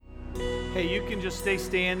Hey, you can just stay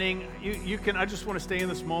standing. You can. I just want to stay in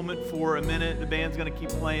this moment for a minute. The band's going to keep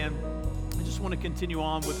playing. I just want to continue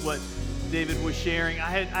on with what David was sharing. I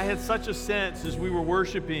had such a sense as we were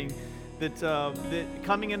worshiping that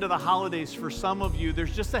coming into the holidays, for some of you,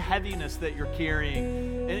 there's just a heaviness that you're carrying.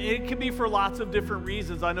 And it can be for lots of different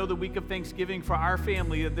reasons. I know the week of Thanksgiving for our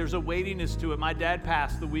family, there's a weightiness to it. My dad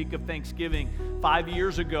passed the week of Thanksgiving 5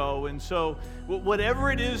 years ago. And so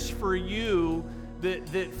whatever it is for you,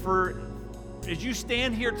 as you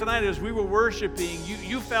stand here tonight, as we were worshiping,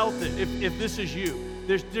 you felt it, if this is you.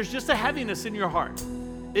 There's just a heaviness in your heart.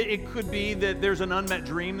 It could be that there's an unmet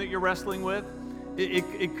dream that you're wrestling with.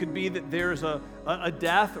 It could be that there's a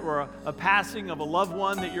death or a passing of a loved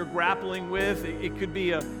one that you're grappling with. It could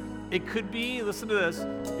be, listen to this,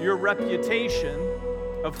 your reputation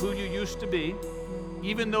of who you used to be.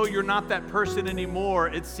 Even though you're not that person anymore,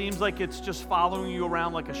 it seems like it's just following you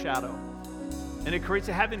around like a shadow. And it creates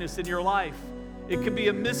a heaviness in your life. It could be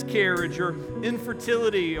a miscarriage or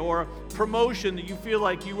infertility or a promotion that you feel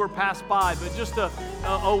like you were passed by, but just a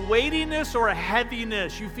weightiness or a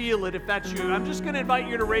heaviness. You feel it if that's you. I'm just going to invite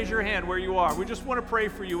you to raise your hand where you are. We just want to pray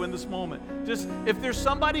for you in this moment. Just if there's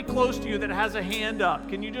somebody close to you that has a hand up,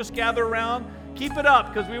 can you just gather around? Keep it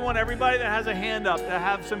up, because we want everybody that has a hand up to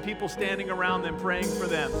have some people standing around them praying for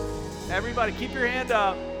them. Everybody, keep your hand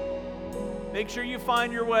up. Make sure you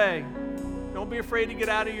find your way. Don't be afraid to get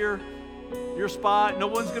out of your spot. No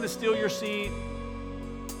one's going to steal your seat.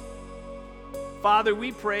 Father,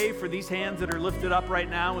 we pray for these hands that are lifted up right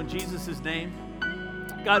now in Jesus' name.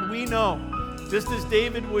 God, we know, just as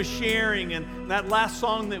David was sharing and that last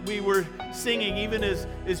song that we were singing, even as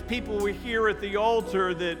people were here at the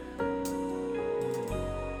altar, that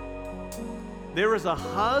there is a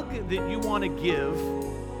hug that you want to give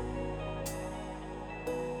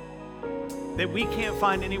that we can't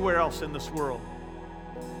find anywhere else in this world.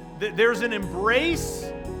 There's an embrace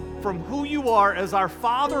from who you are as our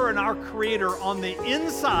Father and our Creator on the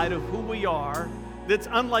inside of who we are that's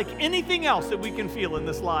unlike anything else that we can feel in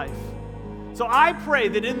this life. So I pray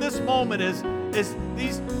that in this moment, as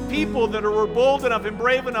these people that are bold enough and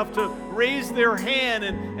brave enough to raise their hand,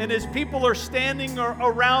 and as people are standing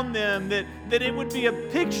around them, that it would be a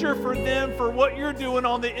picture for them for what you're doing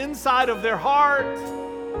on the inside of their heart.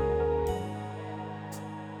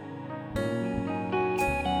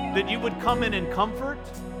 That you would come in and comfort,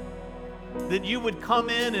 that you would come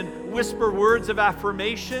in and whisper words of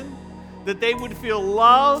affirmation, that they would feel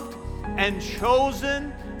loved and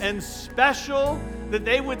chosen and special, that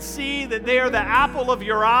they would see that they are the apple of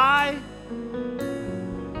your eye.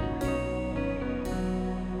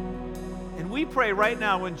 And we pray right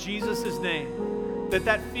now in Jesus' name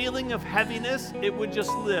that feeling of heaviness, it would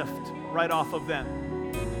just lift right off of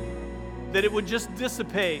them, that it would just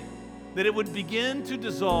dissipate, that it would begin to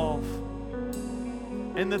dissolve,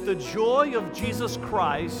 and that the joy of Jesus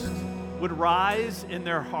Christ would rise in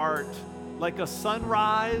their heart like a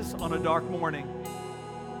sunrise on a dark morning.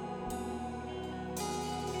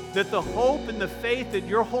 That the hope and the faith that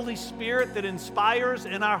your Holy Spirit that inspires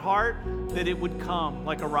in our heart, that it would come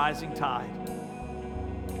like a rising tide.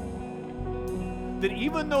 That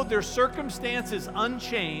even though their circumstance is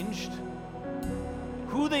unchanged,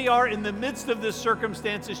 who they are in the midst of this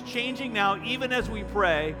circumstance is changing now, even as we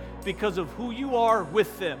pray, because of who you are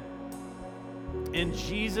with them. In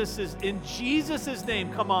Jesus'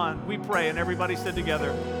 name, come on, we pray. And everybody said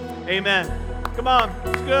together, amen. Come on,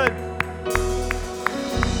 it's good.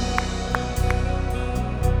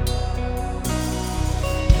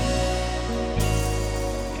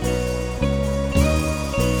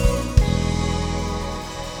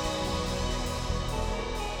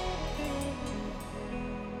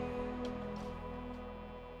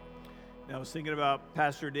 I was thinking about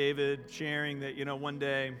Pastor David sharing that, one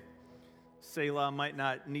day Selah might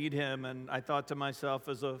not need him. And I thought to myself,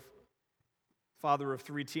 as a father of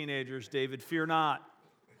 3 teenagers, David, fear not.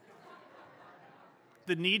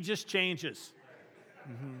 The need just changes.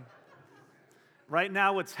 Mm-hmm. Right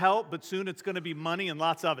now it's help, but soon it's going to be money and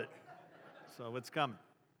lots of it. So it's coming.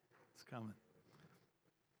 It's coming.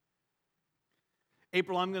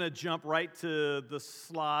 April, I'm going to jump right to the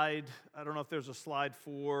slide. I don't know if there's a slide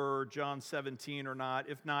for John 17 or not.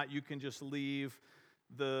 If not, you can just leave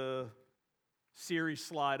the series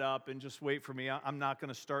slide up and just wait for me. I'm not going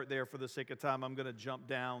to start there for the sake of time. I'm going to jump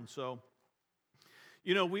down. So,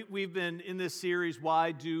 we've been in this series,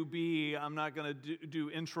 WhyDoBe. I'm not going to do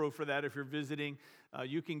intro for that if you're visiting.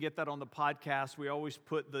 You can get that on the podcast. We always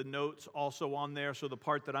put the notes also on there. So the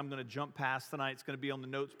part that I'm going to jump past tonight is going to be on the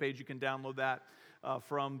notes page. You can download that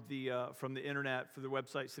from the internet, for the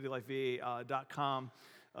website, citylifeva.com.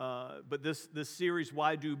 But this series,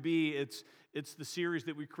 WhyDoBe, it's the series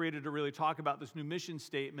that we created to really talk about this new mission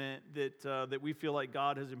statement that we feel like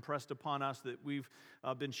God has impressed upon us, that we've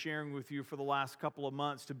been sharing with you for the last couple of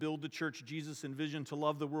months, to build the church Jesus envisioned, to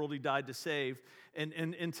love the world He died to save.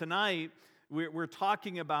 And tonight, we're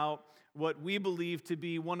talking about what we believe to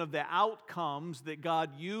be one of the outcomes that God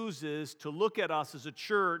uses to look at us as a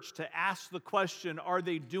church, to ask the question, are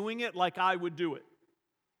they doing it like I would do it?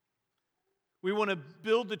 We want to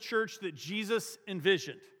build the church that Jesus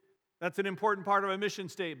envisioned. That's an important part of our mission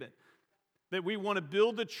statement. That we want to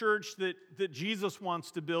build the church that Jesus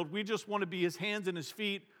wants to build. We just want to be His hands and His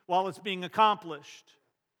feet while it's being accomplished.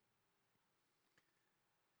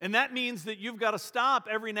 And that means that you've got to stop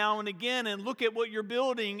every now and again and look at what you're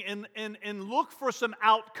building and look for some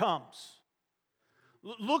outcomes.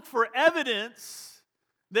 Look for evidence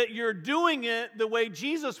that you're doing it the way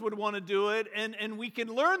Jesus would want to do it, and we can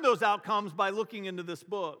learn those outcomes by looking into this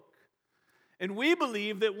book. And we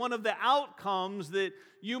believe that one of the outcomes that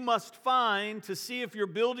you must find to see if you're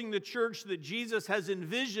building the church that Jesus has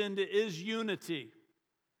envisioned is unity.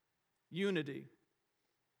 Unity.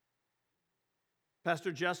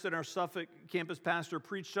 Pastor Justin, our Suffolk campus pastor,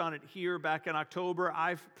 preached on it here back in October.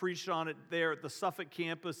 I've preached on it there at the Suffolk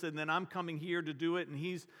campus, and then I'm coming here to do it, and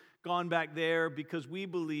he's gone back there because we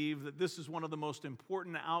believe that this is one of the most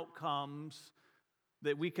important outcomes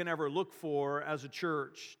that we can ever look for as a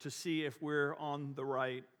church to see if we're on the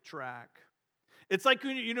right track. It's like,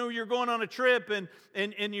 you're going on a trip and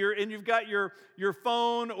you've got your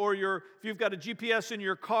phone or if you've got a GPS in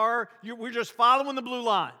your car, we're just following the blue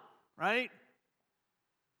line, right?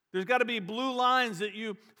 There's got to be blue lines that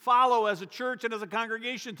you follow as a church and as a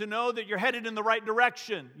congregation to know that you're headed in the right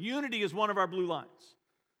direction. Unity is one of our blue lines.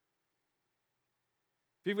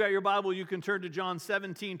 If you've got your Bible, you can turn to John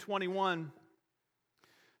 17:21.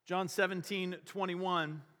 John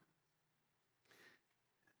 17:21.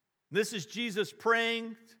 This is Jesus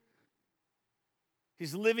praying.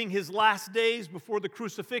 He's living His last days before the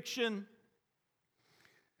crucifixion. And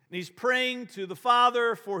He's praying to the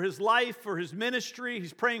Father for His life, for His ministry.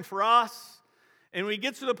 He's praying for us. And when He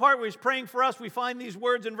gets to the part where He's praying for us, we find these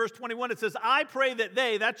words in verse 21. It says, I pray that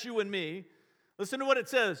they, that's you and me, listen to what it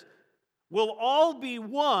says, will all be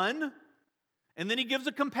one. And then He gives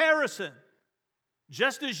a comparison,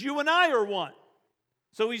 just as you and I are one.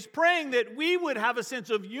 So He's praying that we would have a sense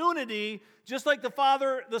of unity, just like the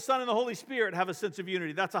Father, the Son, and the Holy Spirit have a sense of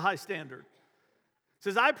unity. That's a high standard. It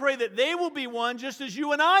says, I pray that they will be one just as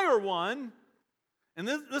you and I are one. And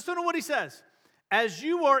listen to what He says. As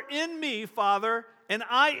you are in me, Father, and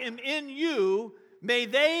I am in you, may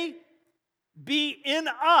they be in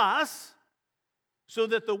us so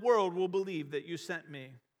that the world will believe that you sent me.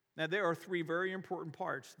 Now, there are three very important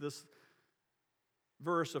parts to this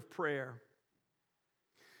verse of prayer.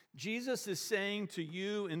 Jesus is saying to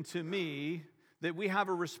you and to me that we have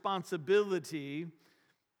a responsibility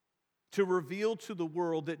to reveal to the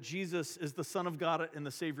world that Jesus is the Son of God and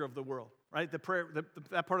the Savior of the world, right? The prayer,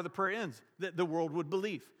 that part of the prayer ends, that the world would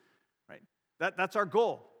believe, right? That's our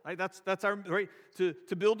goal, right? That's our, right?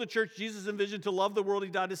 To build the church Jesus envisioned, to love the world He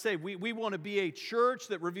died to save. We want to be a church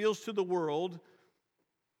that reveals to the world,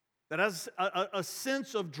 that has a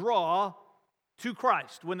sense of draw to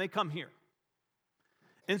Christ when they come here.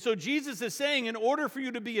 And so Jesus is saying, in order for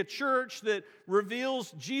you to be a church that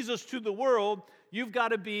reveals Jesus to the world, you've got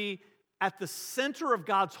to be at the center of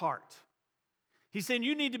God's heart. He's saying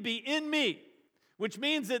you need to be in me, which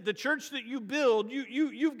means that the church that you build,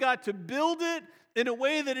 you've got to build it in a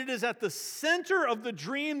way that it is at the center of the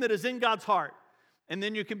dream that is in God's heart. And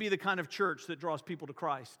then you can be the kind of church that draws people to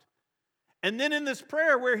Christ. And then in this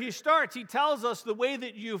prayer where he starts, he tells us the way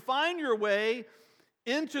that you find your way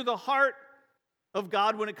into the heart of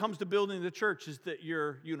God when it comes to building the church is that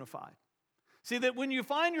you're unified. See, that when you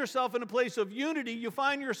find yourself in a place of unity, you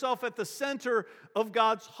find yourself at the center of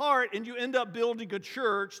God's heart, and you end up building a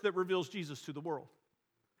church that reveals Jesus to the world.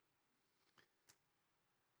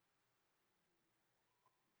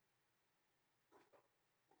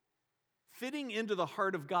 Fitting into the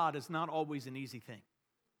heart of God is not always an easy thing.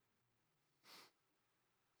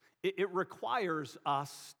 It requires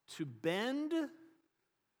us to bend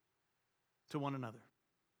to one another.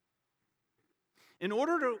 In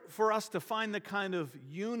order for us to find the kind of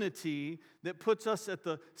unity that puts us at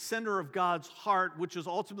the center of God's heart, which is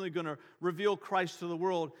ultimately going to reveal Christ to the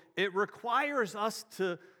world, it requires us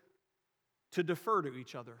to defer to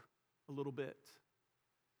each other a little bit.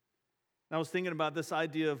 I was thinking about this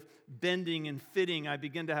idea of bending and fitting. I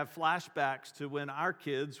began to have flashbacks to when our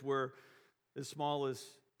kids were as small as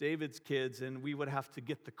David's kids, and we would have to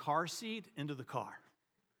get the car seat into the car.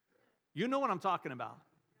 You know what I'm talking about.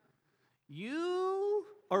 you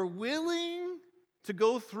are willing to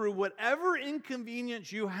go through whatever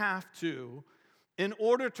inconvenience you have to in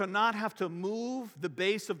order to not have to move the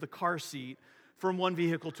base of the car seat from one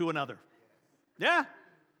vehicle to another. Yeah,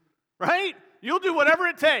 right? You'll do whatever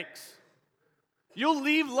it takes. You'll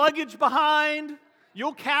leave luggage behind.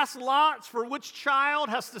 You'll cast lots for which child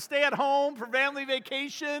has to stay at home for family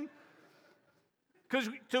vacation. Because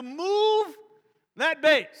to move that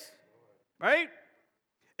base, right?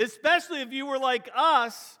 Especially if you were like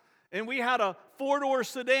us and we had a four-door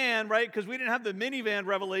sedan, right? Because we didn't have the minivan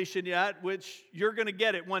revelation yet, which you're going to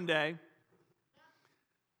get it one day.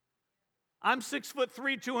 I'm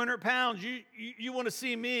 6'3", 200 pounds. You want to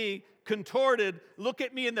see me contorted, look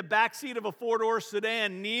at me in the back seat of a four-door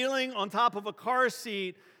sedan, kneeling on top of a car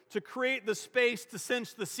seat to create the space to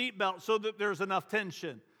cinch the seatbelt so that there's enough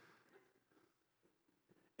tension.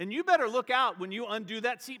 And you better look out when you undo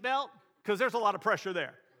that seatbelt, because there's a lot of pressure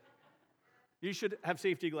there. You should have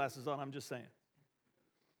safety glasses on, I'm just saying.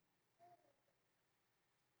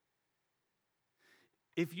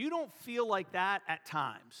 If you don't feel like that at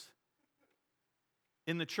times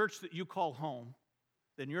in the church that you call home,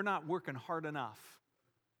 then you're not working hard enough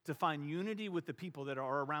to find unity with the people that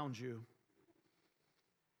are around you.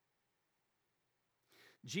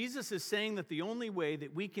 Jesus is saying that the only way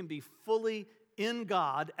that we can be fully in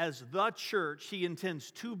God as the church He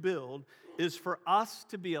intends to build is for us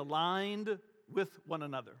to be aligned with one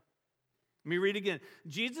another. Let me read again.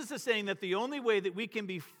 Jesus is saying that the only way that we can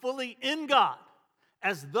be fully in God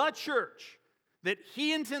as the church that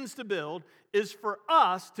He intends to build is for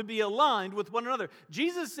us to be aligned with one another.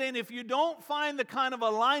 Jesus is saying if you don't find the kind of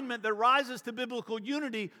alignment that rises to biblical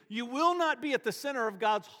unity, you will not be at the center of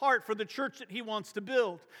God's heart for the church that He wants to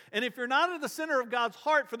build. And if you're not at the center of God's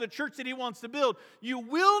heart for the church that He wants to build, you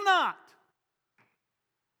will not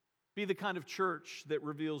be the kind of church that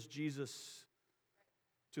reveals Jesus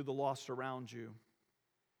to the lost around you.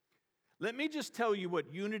 Let me just tell you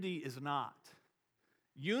what unity is not.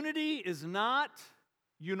 Unity is not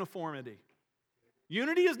uniformity.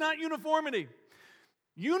 Unity is not uniformity.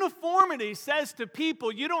 Uniformity says to people,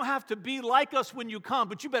 you don't have to be like us when you come,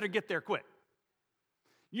 but you better get there quick.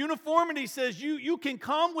 Uniformity says you can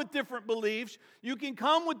come with different beliefs, you can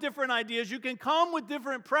come with different ideas, you can come with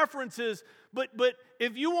different preferences, but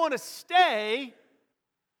if you want to stay,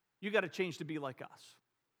 you got to change to be like us.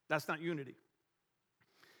 That's not unity.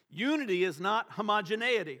 Unity is not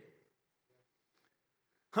homogeneity.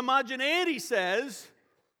 Homogeneity says,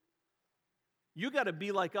 you got to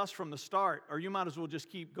be like us from the start, or you might as well just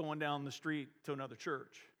keep going down the street to another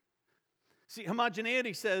church. See,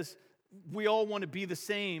 homogeneity says we all want to be the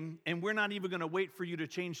same, and we're not even going to wait for you to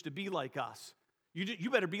change to be like us. You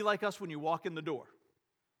better be like us when you walk in the door.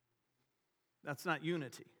 That's not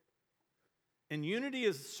unity. And unity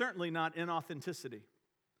is certainly not inauthenticity.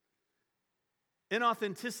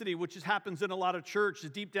 Inauthenticity, which happens in a lot of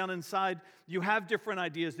churches, deep down inside, you have different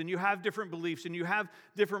ideas, and you have different beliefs, and you have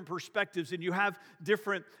different perspectives, and you have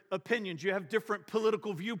different opinions, you have different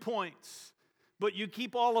political viewpoints, but you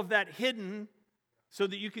keep all of that hidden so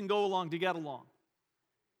that you can go along to get along.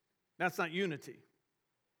 That's not unity.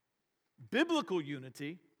 Biblical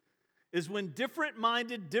unity is when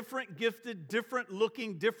different-minded, different gifted, different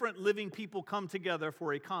looking, different living people come together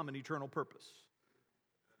for a common eternal purpose.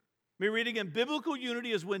 Let me read again. Biblical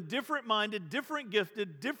unity is when different-minded, different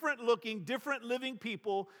gifted, different looking, different living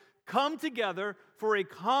people come together for a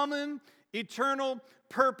common eternal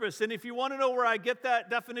purpose. And if you want to know where I get that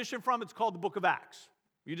definition from, it's called the book of Acts.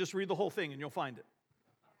 You just read the whole thing and you'll find it.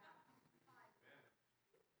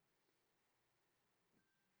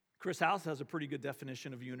 Chris House has a pretty good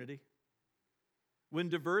definition of unity. When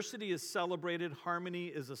diversity is celebrated, harmony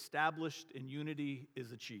is established, and unity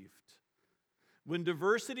is achieved. When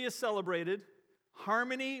diversity is celebrated,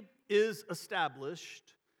 harmony is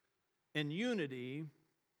established, and unity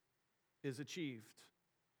is achieved.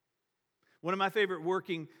 One of my favorite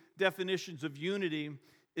working definitions of unity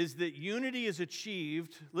is that unity is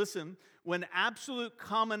achieved, listen, when absolute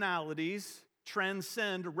commonalities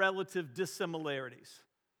transcend relative dissimilarities.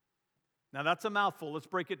 Now that's a mouthful, let's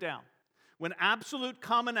break it down. When absolute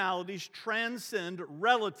commonalities transcend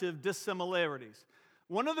relative dissimilarities.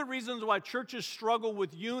 One of the reasons why churches struggle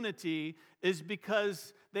with unity is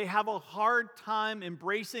because they have a hard time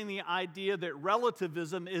embracing the idea that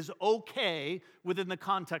relativism is okay within the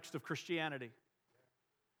context of Christianity.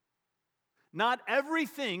 Not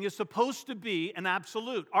everything is supposed to be an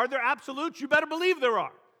absolute. Are there absolutes? You better believe there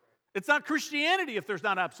are. It's not Christianity if there's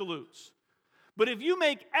not absolutes. But if you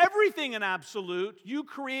make everything an absolute, you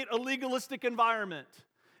create a legalistic environment.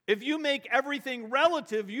 If you make everything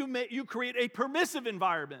relative, you create a permissive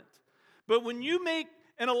environment. But when you make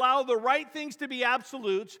and allow the right things to be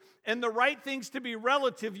absolutes and the right things to be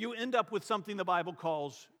relative, you end up with something the Bible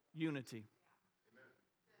calls unity.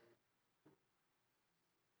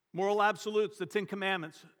 Moral absolutes, the 10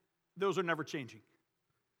 Commandments, those are never changing.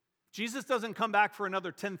 Jesus doesn't come back for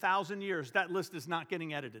another 10,000 years. That list is not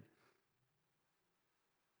getting edited.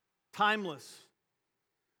 Timeless.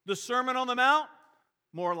 The Sermon on the Mount,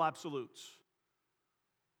 moral absolutes.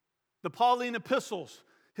 The Pauline epistles,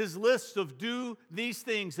 his list of do these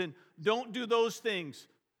things and don't do those things,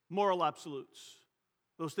 moral absolutes.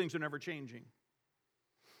 Those things are never changing.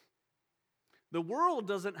 The world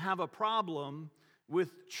doesn't have a problem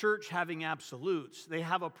with church having absolutes. They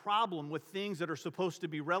have a problem with things that are supposed to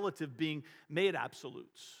be relative being made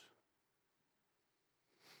absolutes.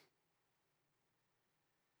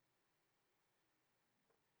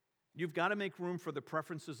 You've got to make room for the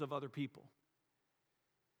preferences of other people.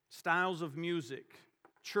 Styles of music,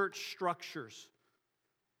 church structures,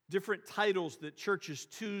 different titles that churches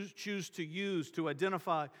choose to use to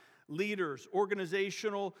identify leaders,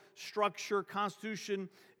 organizational structure, constitution,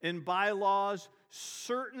 and bylaws,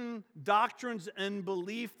 certain doctrines and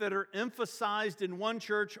belief that are emphasized in one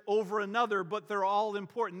church over another, but they're all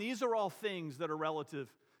important. These are all things that are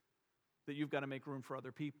relative that you've got to make room for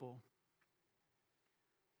other people.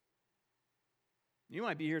 You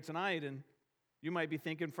might be here tonight and you might be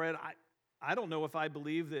thinking, Fred, I don't know if I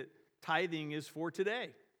believe that tithing is for today.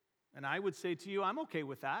 And I would say to you, I'm okay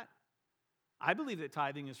with that. I believe that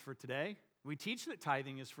tithing is for today. We teach that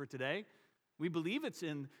tithing is for today. We believe it's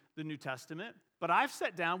in the New Testament. But I've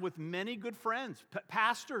sat down with many good friends,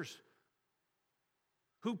 pastors,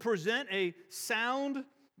 who present a sound,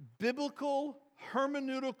 biblical,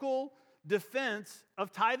 hermeneutical defense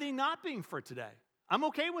of tithing not being for today. I'm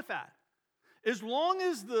okay with that. As long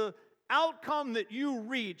as the outcome that you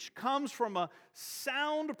reach comes from a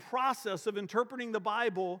sound process of interpreting the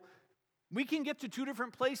Bible, we can get to two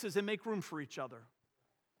different places and make room for each other.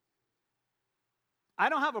 I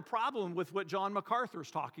don't have a problem with what John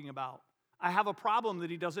MacArthur's talking about. I have a problem that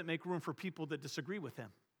he doesn't make room for people that disagree with him,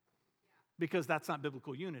 because that's not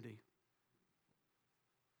biblical unity.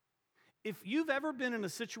 If you've ever been in a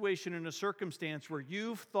situation, in a circumstance where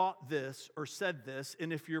you've thought this or said this,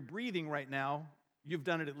 and if you're breathing right now, you've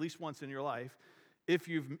done it at least once in your life. If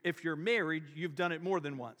you're married, you've done it more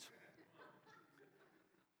than once.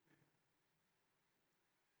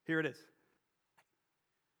 Here it is.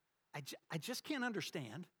 I just can't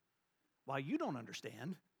understand why you don't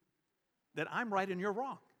understand that I'm right and you're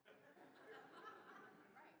wrong.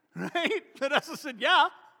 Right? Vanessa said, yeah.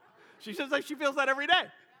 She says like she feels that every day.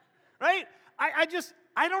 Right?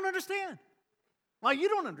 I don't understand why you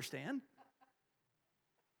don't understand.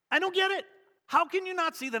 I don't get it. How can you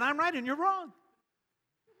not see that I'm right and you're wrong?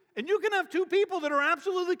 And you can have two people that are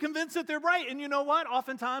absolutely convinced that they're right, and you know what?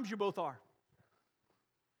 Oftentimes you both are.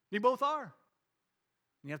 You both are.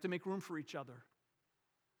 You have to make room for each other.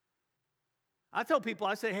 I tell people,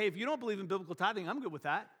 I say, hey, if you don't believe in biblical tithing, I'm good with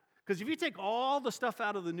that. Because if you take all the stuff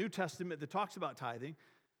out of the New Testament that talks about tithing,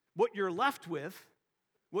 what you're left with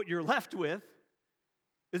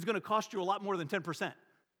is going to cost you a lot more than 10%.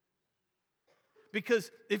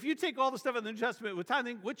 Because if you take all the stuff in the New Testament with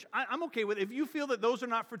tithing, which I'm okay with, if you feel that those are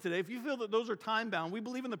not for today, if you feel that those are time-bound, we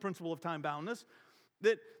believe in the principle of time-boundness,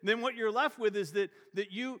 then what you're left with is that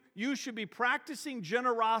you should be practicing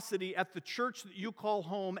generosity at the church that you call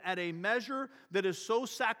home at a measure that is so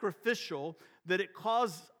sacrificial that it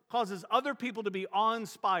causes other people to be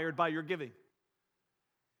awe-inspired by your giving.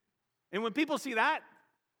 And when people see that,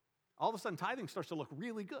 all of a sudden tithing starts to look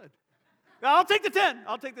really good. I'll take the 10.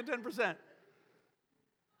 I'll take the 10%.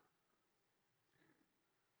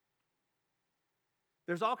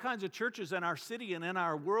 There's all kinds of churches in our city and in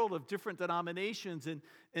our world of different denominations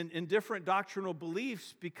and different doctrinal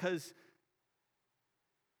beliefs, because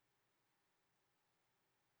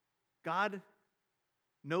God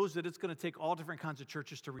knows that it's going to take all different kinds of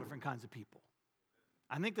churches to reach different kinds of people.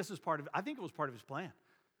 I think it was part of his plan.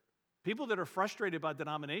 People that are frustrated by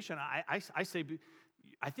denomination, I say,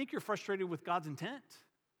 I think you're frustrated with God's intent,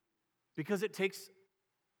 because it takes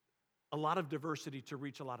a lot of diversity to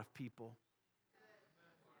reach a lot of people.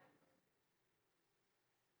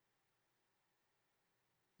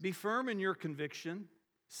 Be firm in your conviction.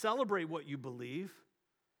 Celebrate what you believe.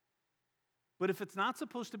 But if it's not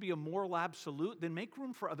supposed to be a moral absolute, then make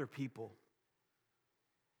room for other people.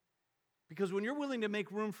 Because when you're willing to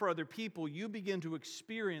make room for other people, you begin to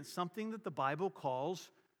experience something that the Bible calls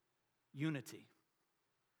unity.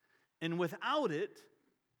 And without it,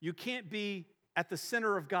 you can't be at the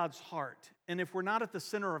center of God's heart. And if we're not at the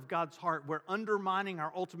center of God's heart, we're undermining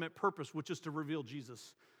our ultimate purpose, which is to reveal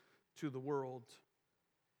Jesus to the world.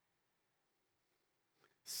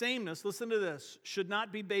 Sameness, listen to this, should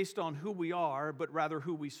not be based on who we are, but rather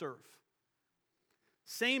who we serve.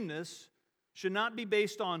 Sameness should not be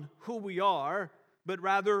based on who we are, but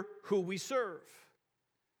rather who we serve.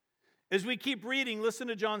 As we keep reading, listen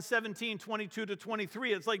to John 17, 22 to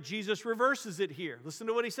 23. It's like Jesus reverses it here. Listen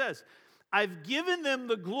to what he says. I've given them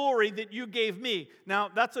the glory that you gave me. Now,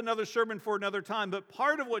 that's another sermon for another time, but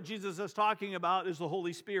part of what Jesus is talking about is the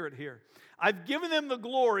Holy Spirit here. I've given them the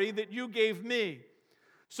glory that you gave me,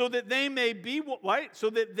 so that they may be, right? So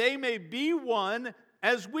that they may be one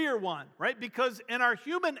as we are one, right? Because in our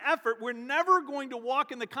human effort, we're never going to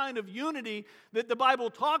walk in the kind of unity that the Bible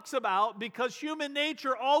talks about, because human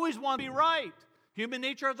nature always wants to be right. Human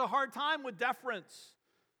nature has a hard time with deference.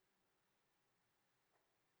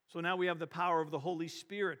 So now we have the power of the Holy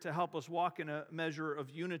Spirit to help us walk in a measure of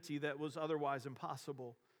unity that was otherwise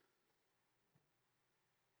impossible.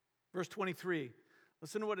 Verse 23,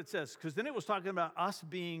 listen to what it says, because then it was talking about us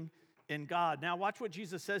being in God. Now watch what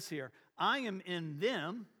Jesus says here. I am in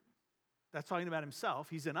them. That's talking about himself.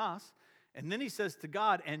 He's in us. And then he says to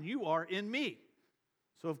God, and you are in me.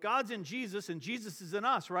 So if God's in Jesus and Jesus is in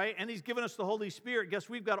us, right, and he's given us the Holy Spirit, guess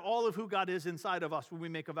we've got all of who God is inside of us when we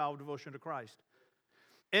make a vow of devotion to Christ.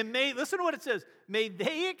 And listen to what it says, may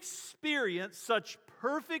they experience such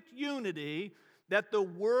perfect unity that the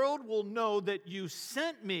world will know that you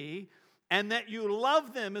sent me and that you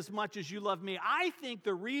love them as much as you love me. I think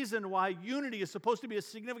the reason why unity is supposed to be a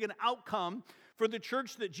significant outcome for the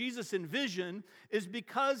church that Jesus envisioned is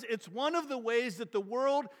because it's one of the ways that the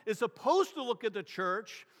world is supposed to look at the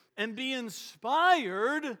church and be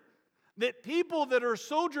inspired that people that are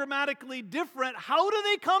so dramatically different, how do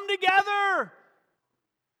they come together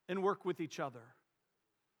and work with each other?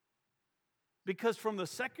 Because from the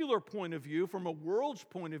secular point of view, from a world's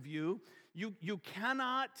point of view, you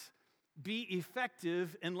cannot be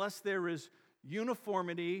effective unless there is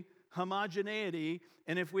uniformity, homogeneity,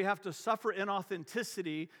 and if we have to suffer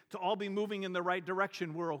inauthenticity to all be moving in the right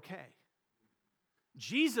direction, we're okay.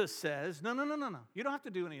 Jesus says, no. You don't have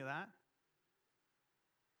to do any of that.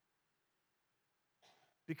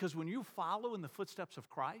 Because when you follow in the footsteps of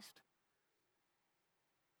Christ,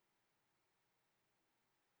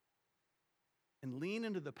 and lean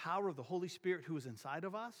into the power of the Holy Spirit who is inside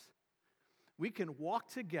of us, we can walk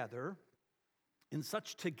together in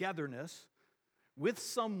such togetherness with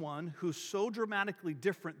someone who's so dramatically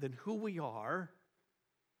different than who we are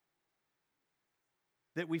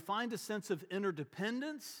that we find a sense of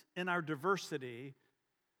interdependence in our diversity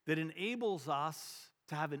that enables us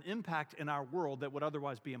to have an impact in our world that would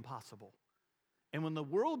otherwise be impossible. And when the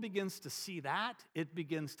world begins to see that, it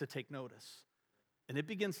begins to take notice. And it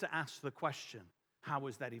begins to ask the question, how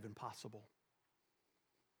is that even possible?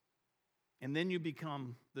 And then you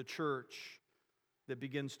become the church that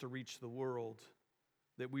begins to reach the world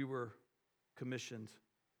that we were commissioned.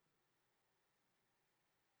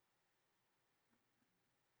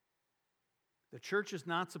 The church is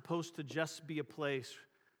not supposed to just be a place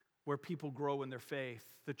where people grow in their faith.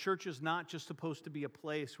 The church is not just supposed to be a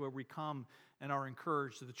place where we come and are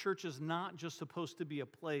encouraged. The church is not just supposed to be a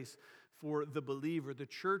place for the believer. The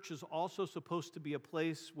church is also supposed to be a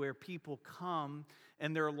place where people come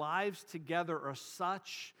and their lives together are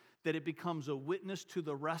such that it becomes a witness to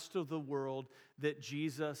the rest of the world that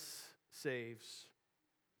Jesus saves.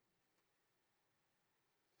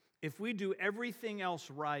 If we do everything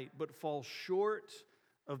else right but fall short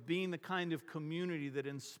of being the kind of community that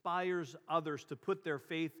inspires others to put their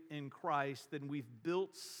faith in Christ, then we've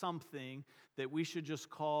built something that we should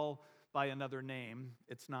just call by another name.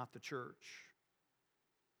 It's not the church.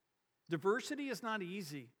 Diversity is not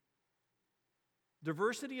easy.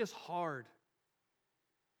 Diversity is hard.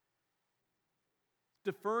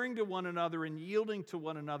 Deferring to one another and yielding to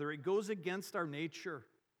one another, it goes against our nature.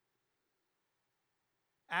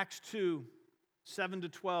 Acts 2,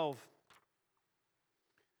 7-12.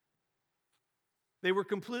 They were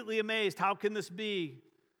completely amazed. How can this be?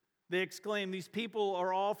 They exclaimed, these people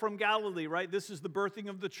are all from Galilee, right? This is the birthing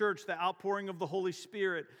of the church, the outpouring of the Holy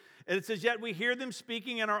Spirit. And it says, yet we hear them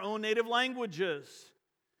speaking in our own native languages.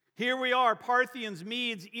 Here we are, Parthians,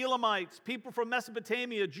 Medes, Elamites, people from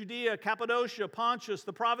Mesopotamia, Judea, Cappadocia, Pontus,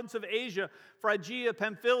 the province of Asia, Phrygia,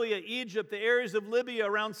 Pamphylia, Egypt, the areas of Libya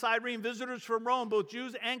around Cyrene, visitors from Rome, both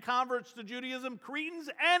Jews and converts to Judaism, Cretans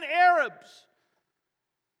and Arabs.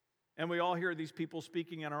 And we all hear these people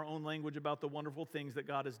speaking in our own language about the wonderful things that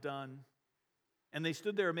God has done. And they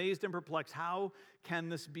stood there amazed and perplexed. How can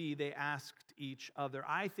this be? They asked each other.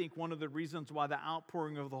 I think one of the reasons why the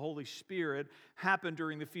outpouring of the Holy Spirit happened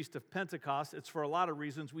during the Feast of Pentecost, it's for a lot of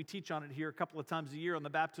reasons. We teach on it here a couple of times a year on the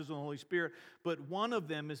baptism of the Holy Spirit. But one of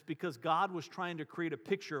them is because God was trying to create a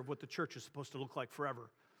picture of what the church is supposed to look like forever.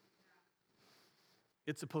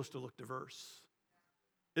 It's supposed to look diverse.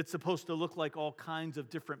 It's supposed to look like all kinds of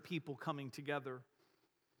different people coming together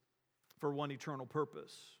for one eternal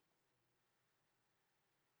purpose.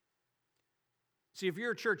 See, if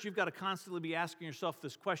you're a church, you've got to constantly be asking yourself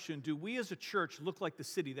this question: do we as a church look like the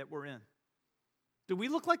city that we're in? Do we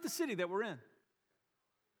look like the city that we're in?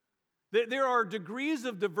 There are degrees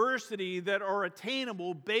of diversity that are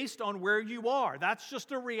attainable based on where you are. That's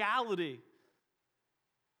just a reality.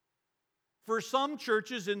 For some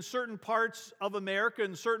churches in certain parts of America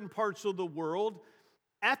and certain parts of the world,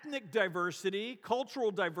 ethnic diversity,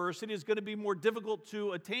 cultural diversity is going to be more difficult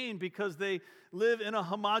to attain because they live in a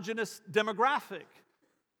homogeneous demographic,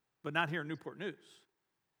 but not here in Newport News.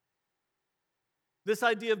 This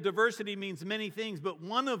idea of diversity means many things, but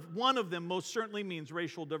one of them most certainly means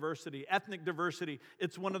racial diversity, ethnic diversity.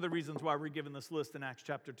 It's one of the reasons why we're given this list in Acts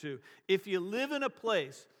chapter 2. If you live in a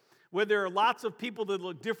place where there are lots of people that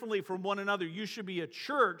look differently from one another, you should be a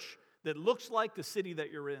church that looks like the city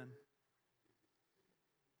that you're in.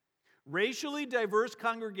 Racially diverse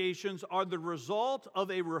congregations are the result of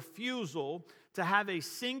a refusal to have a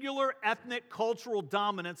singular ethnic cultural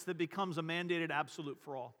dominance that becomes a mandated absolute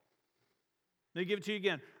for all. Let me give it to you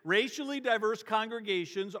again. Racially diverse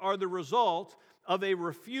congregations are the result of a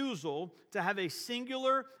refusal to have a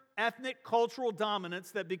singular ethnic cultural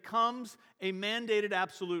dominance that becomes a mandated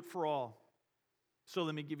absolute for all. So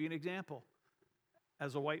let me give you an example.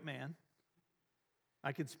 As a white man,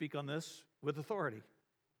 I can speak on this with authority.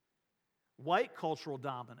 White cultural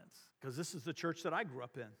dominance, because this is the church that I grew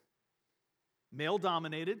up in.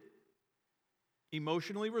 Male-dominated,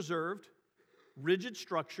 emotionally reserved, rigid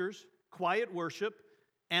structures, quiet worship,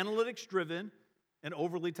 analytics-driven, and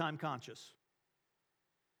overly time-conscious.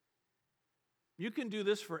 You can do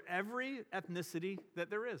this for every ethnicity that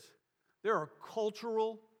there is. There are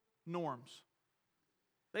cultural norms.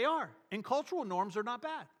 They are. And cultural norms are not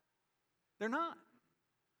bad. They're not.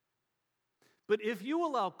 But if you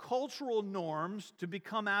allow cultural norms to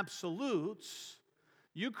become absolutes,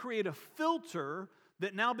 you create a filter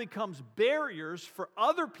that now becomes barriers for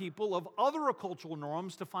other people of other cultural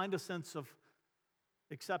norms to find a sense of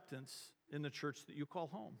acceptance in the church that you call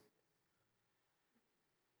home.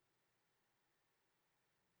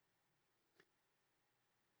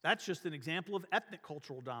 That's just an example of ethnic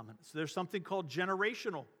cultural dominance. There's something called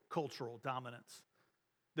generational cultural dominance.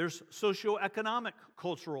 There's socioeconomic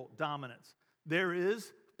cultural dominance. There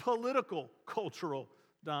is political cultural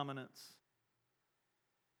dominance.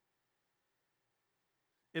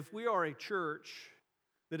 If we are a church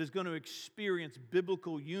that is going to experience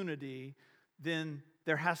biblical unity, then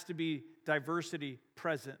there has to be diversity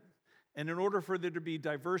present. And in order for there to be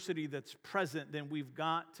diversity that's present, then we've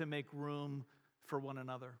got to make room for one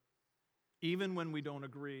another, even when we don't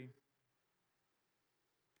agree.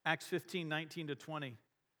 Acts 15, 19 to 20.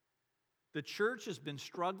 The church has been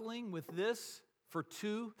struggling with this for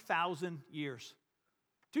 2,000 years.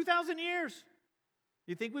 2,000 years.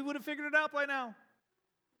 You think we would have figured it out by now?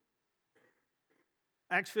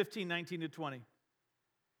 Acts 15, 19 to 20.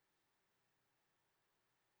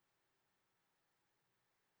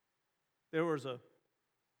 There was a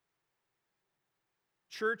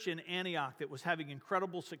church in Antioch that was having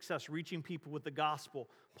incredible success reaching people with the gospel.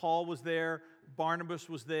 Paul was there, Barnabas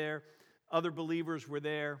was there, other believers were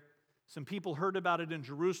there. Some people heard about it in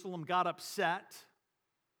Jerusalem, got upset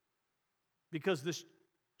because this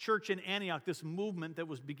church in Antioch, this movement that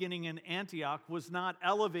was beginning in Antioch, was not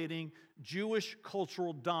elevating Jewish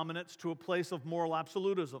cultural dominance to a place of moral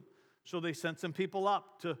absolutism. So they sent some people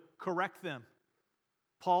up to correct them.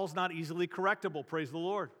 Paul's not easily correctable, praise the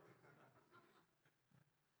Lord.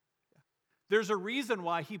 There's a reason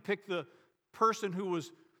why he picked the person who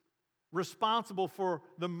was responsible for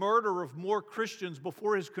the murder of more Christians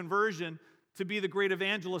before his conversion to be the great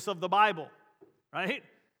evangelist of the Bible, right?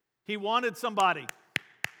 He wanted somebody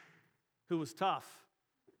who was tough.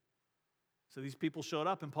 So these people showed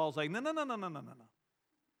up, and Paul's like, no.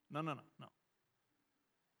 And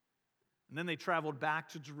then they traveled back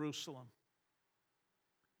to Jerusalem,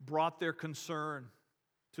 brought their concern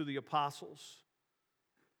to the apostles.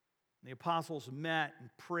 And the apostles met and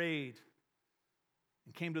prayed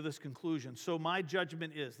and came to this conclusion. So my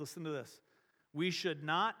judgment is, listen to this, we should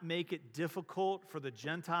not make it difficult for the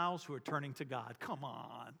Gentiles who are turning to God. Come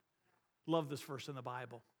on. Love this verse in the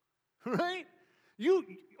Bible. Right? You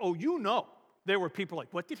know. There were people like,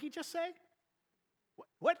 what did he just say?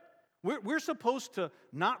 What? We're supposed to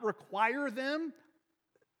not require them?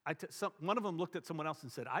 One of them looked at someone else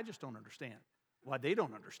and said, I just don't understand why they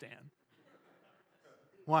don't understand.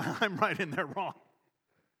 Why I'm right and they're wrong.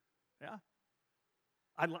 Yeah.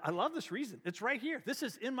 I love this reason. It's right here.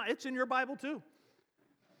 It's in your Bible too.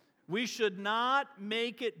 We should not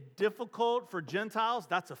make it difficult for Gentiles.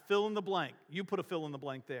 That's a fill in the blank. You put a fill in the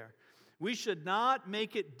blank there. We should not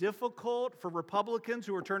make it difficult for Republicans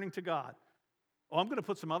who are turning to God. Oh, I'm going to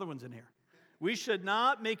put some other ones in here. We should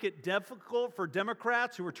not make it difficult for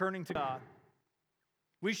Democrats who are turning to God.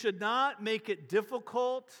 We should not make it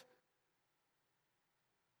difficult.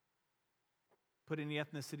 Put any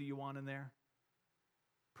ethnicity you want in there.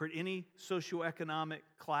 Put any socioeconomic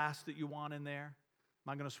class that you want in there.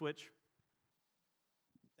 Am I going to switch?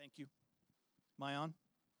 Thank you. Am I on?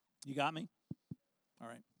 You got me? All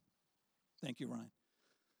right. Thank you, Ryan.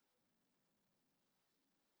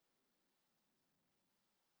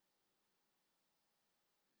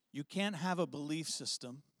 You can't have a belief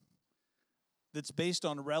system that's based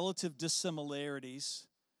on relative dissimilarities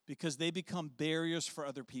because they become barriers for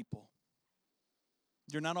other people.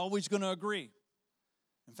 You're not always going to agree.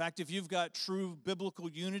 In fact, if you've got true biblical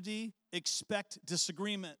unity, expect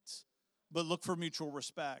disagreement, but look for mutual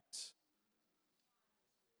respect.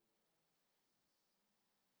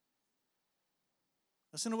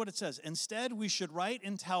 Listen to what it says. Instead, we should write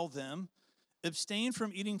and tell them, abstain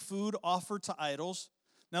from eating food offered to idols.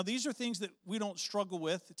 Now, these are things that we don't struggle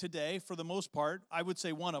with today for the most part. I would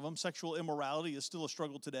say one of them, sexual immorality, is still a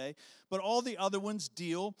struggle today. But all the other ones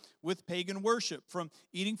deal with pagan worship, from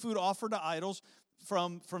eating food offered to idols,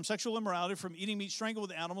 from sexual immorality, from eating meat strangled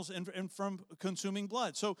with animals, and from consuming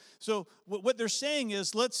blood. So what they're saying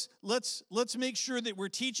is let's make sure that we're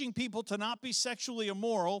teaching people to not be sexually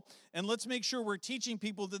immoral, and let's make sure we're teaching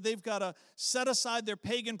people that they've got to set aside their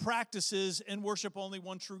pagan practices and worship only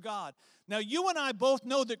one true God. Now, you and I both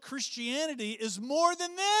know that Christianity is more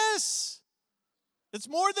than this. It's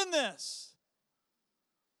more than this.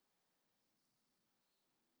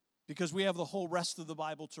 Because we have the whole rest of the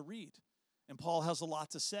Bible to read. And Paul has a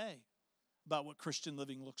lot to say about what Christian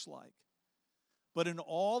living looks like. But in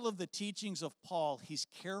all of the teachings of Paul, he's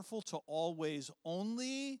careful to always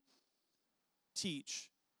only teach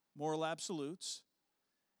moral absolutes,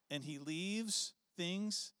 and he leaves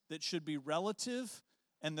things that should be relative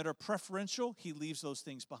and that are preferential, he leaves those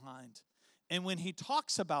things behind. And when he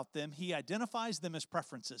talks about them, he identifies them as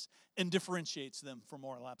preferences and differentiates them from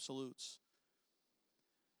moral absolutes.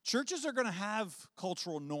 Churches are going to have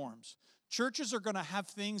cultural norms. Churches are going to have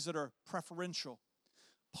things that are preferential.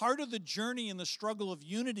 Part of the journey and the struggle of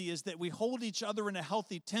unity is that we hold each other in a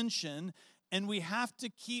healthy tension, and we have to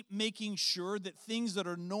keep making sure that things that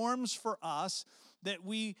are norms for us, that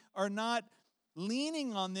we are not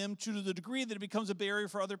leaning on them to the degree that it becomes a barrier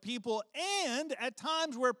for other people, and at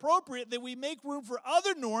times where appropriate, that we make room for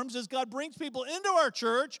other norms as God brings people into our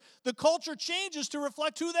church. The culture changes to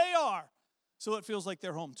reflect who they are, so it feels like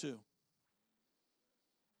they're home too.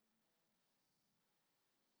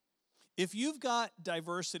 If you've got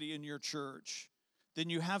diversity in your church, then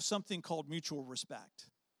you have something called mutual respect.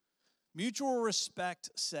 Mutual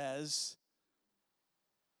respect says,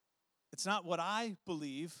 it's not what I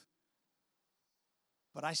believe,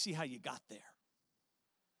 but I see how you got there.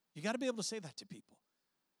 You got to be able to say that to people.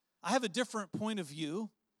 I have a different point of view,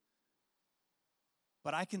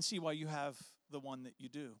 but I can see why you have the one that you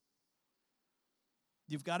do.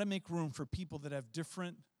 You've got to make room for people that have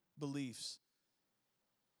different beliefs.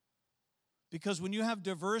 Because when you have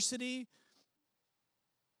diversity,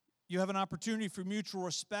 you have an opportunity for mutual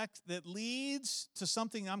respect that leads to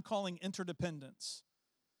something I'm calling interdependence.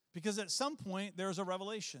 Because at some point, there's a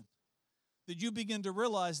revelation that you begin to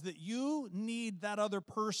realize that you need that other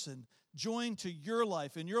person joined to your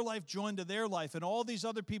life, and your life joined to their life, and all these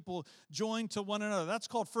other people joined to one another. That's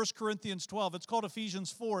called 1 Corinthians 12. It's called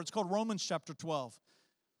Ephesians 4. It's called Romans chapter 12.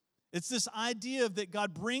 It's this idea of that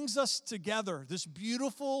God brings us together, this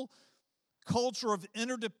beautiful culture of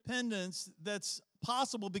interdependence that's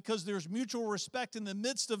possible because there's mutual respect in the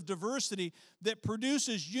midst of diversity that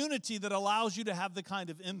produces unity that allows you to have the kind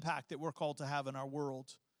of impact that we're called to have in our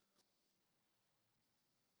world.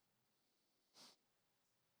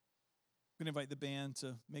 I'm going to invite the band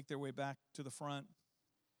to make their way back to the front.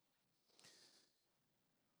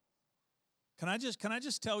 Can I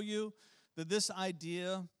just tell you that this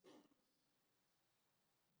idea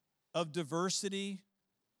of diversity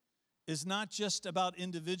is not just about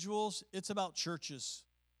individuals, it's about churches.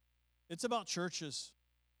 It's about churches.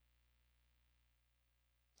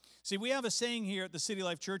 See, we have a saying here at the City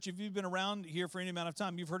Life Church. If you've been around here for any amount of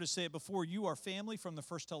time, you've heard us say it before. You are family from the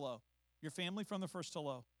first hello. You're family from the first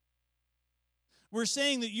hello. We're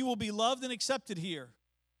saying that you will be loved and accepted here.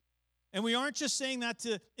 And we aren't just saying that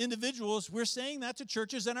to individuals. We're saying that to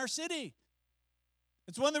churches in our city.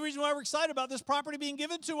 It's one of the reasons why we're excited about this property being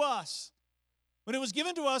given to us. When it was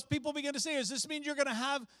given to us, people began to say, does this mean you're going to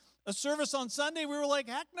have a service on Sunday? We were like,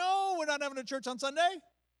 heck no, we're not having a church on Sunday.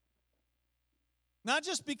 Not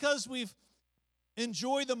just because we've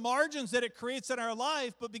enjoyed the margins that it creates in our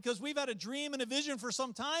life, but because we've had a dream and a vision for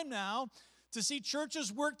some time now to see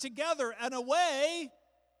churches work together in a way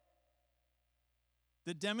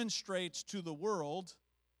that demonstrates to the world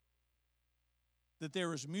that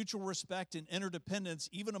there is mutual respect and interdependence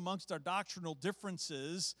even amongst our doctrinal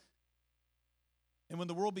differences. And when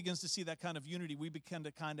the world begins to see that kind of unity, we begin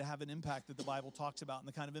to kind of have an impact that the Bible talks about and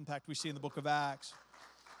the kind of impact we see in the book of Acts.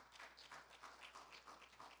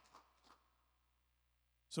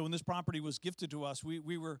 So when this property was gifted to us,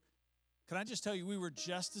 we were, can I just tell you, we were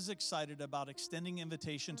just as excited about extending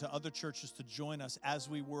invitation to other churches to join us as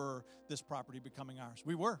we were this property becoming ours.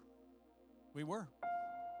 We were.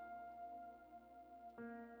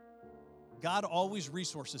 God always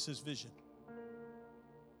resources his vision.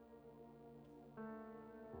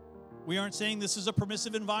 We aren't saying this is a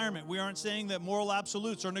permissive environment. We aren't saying that moral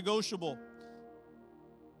absolutes are negotiable.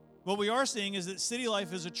 What we are saying is that City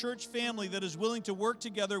Life is a church family that is willing to work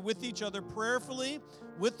together with each other prayerfully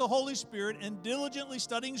with the Holy Spirit and diligently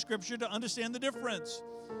studying Scripture to understand the difference.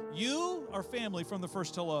 You are family from the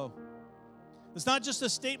first hello. It's not just a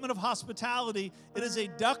statement of hospitality. It is a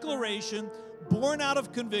declaration born out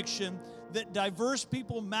of conviction that diverse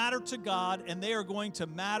people matter to God and they are going to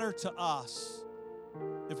matter to us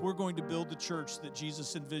if we're going to build the church that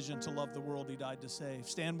Jesus envisioned to love the world he died to save.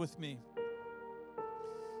 Stand with me.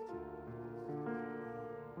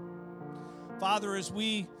 Father, as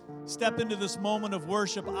we step into this moment of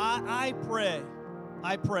worship, I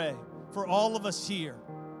pray for all of us here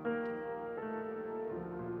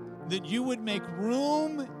that you would make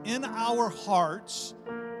room in our hearts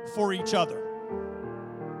for each other.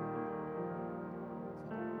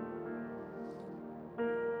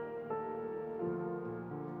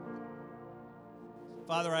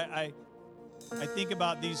 Father, I think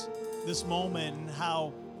about this moment and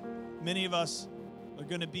how many of us are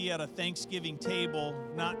going to be at a Thanksgiving table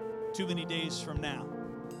not too many days from now.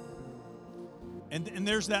 And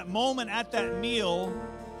there's that moment at that meal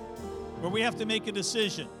where we have to make a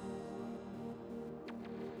decision.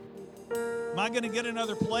 Am I going to get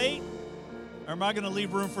another plate or am I going to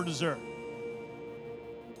leave room for dessert?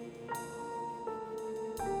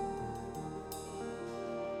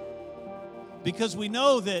 Because we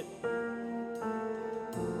know that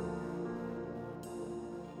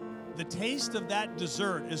the taste of that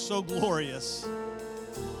dessert is so glorious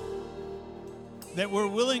that we're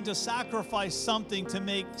willing to sacrifice something to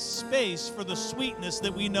make space for the sweetness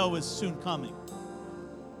that we know is soon coming.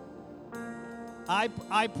 I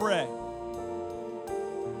pray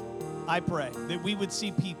that we would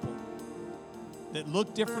see people that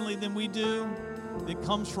look differently than we do, that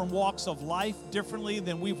comes from walks of life differently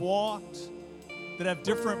than we've walked, that have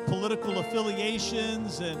different political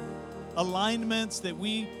affiliations and alignments that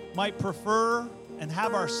we might prefer and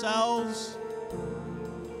have ourselves,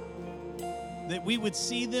 that we would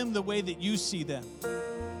see them the way that you see them,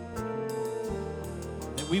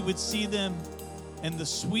 that we would see them in the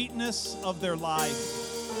sweetness of their life,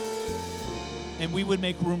 and we would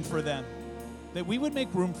make room for them, that we would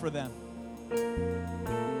make room for them.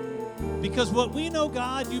 Because what we know,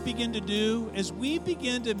 God, you begin to do is we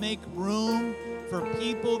begin to make room for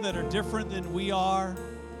people that are different than we are,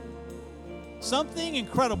 something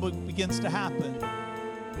incredible begins to happen.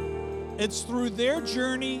 It's through their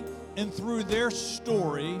journey and through their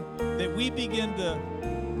story that we begin to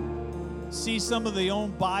see some of the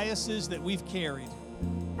own biases that we've carried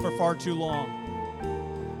for far too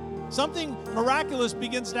long. Something miraculous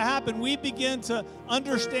begins to happen. We begin to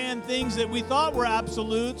understand things that we thought were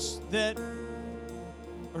absolutes that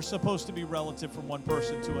are supposed to be relative from one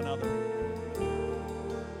person to another.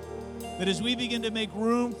 That as we begin to make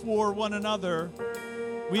room for one another,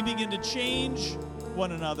 we begin to change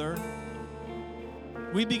one another.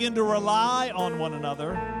 We begin to rely on one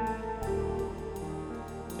another.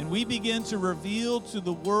 And we begin to reveal to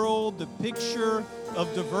the world the picture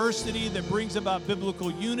of diversity that brings about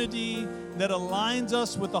biblical unity, that aligns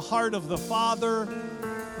us with the heart of the Father,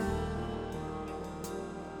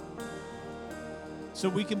 so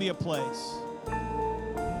we can be a place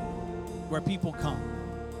where people come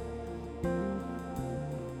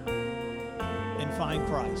and find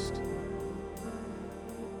Christ.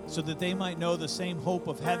 so that they might know the same hope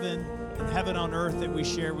of heaven and heaven on earth that we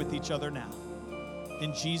share with each other now.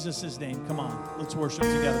 In Jesus' name, come on, let's worship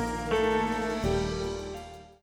together.